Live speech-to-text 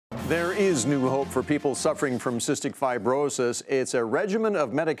There is new hope for people suffering from cystic fibrosis. It's a regimen of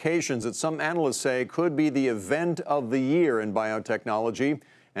medications that some analysts say could be the event of the year in biotechnology.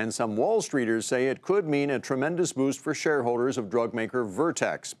 And some Wall Streeters say it could mean a tremendous boost for shareholders of drug maker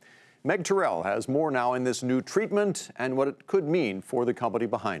Vertex. Meg Terrell has more now in this new treatment and what it could mean for the company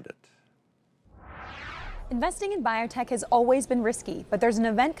behind it. Investing in biotech has always been risky, but there's an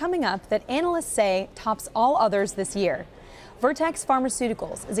event coming up that analysts say tops all others this year. Vertex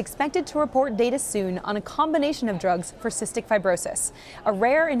Pharmaceuticals is expected to report data soon on a combination of drugs for cystic fibrosis, a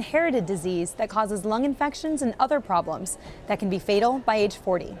rare inherited disease that causes lung infections and other problems that can be fatal by age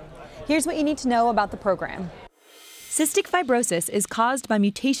 40. Here's what you need to know about the program. Cystic fibrosis is caused by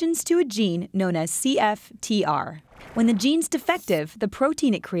mutations to a gene known as CFTR. When the gene's defective, the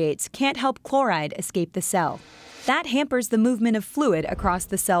protein it creates can't help chloride escape the cell. That hampers the movement of fluid across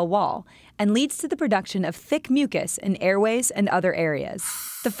the cell wall and leads to the production of thick mucus in airways and other areas.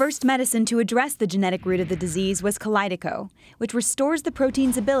 The first medicine to address the genetic root of the disease was Kalydeco, which restores the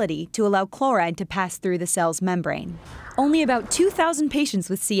protein's ability to allow chloride to pass through the cell's membrane. Only about 2,000 patients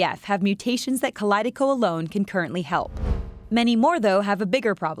with CF have mutations that Kalydeco alone can currently help. Many more, though, have a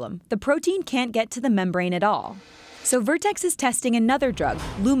bigger problem. The protein can't get to the membrane at all. So Vertex is testing another drug,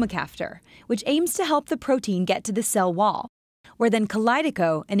 lumacaftor, which aims to help the protein get to the cell wall, where then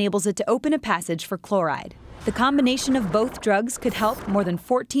Kalydeco enables it to open a passage for chloride. The combination of both drugs could help more than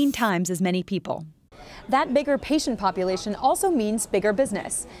 14 times as many people. That bigger patient population also means bigger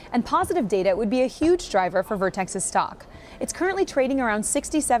business, and positive data would be a huge driver for Vertex's stock. It's currently trading around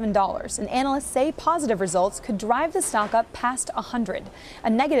 $67, and analysts say positive results could drive the stock up past 100. A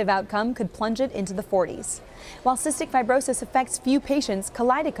negative outcome could plunge it into the 40s. While cystic fibrosis affects few patients,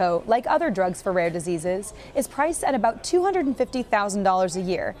 Kalydeco, like other drugs for rare diseases, is priced at about $250,000 a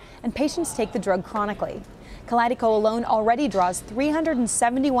year, and patients take the drug chronically. Kalydeco alone already draws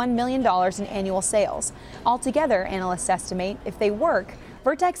 $371 million in annual sales. Altogether, analysts estimate, if they work,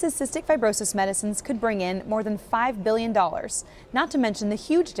 Vertex's cystic fibrosis medicines could bring in more than $5 billion, not to mention the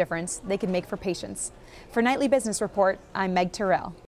huge difference they could make for patients. For Nightly Business Report, I'm Meg Terrell.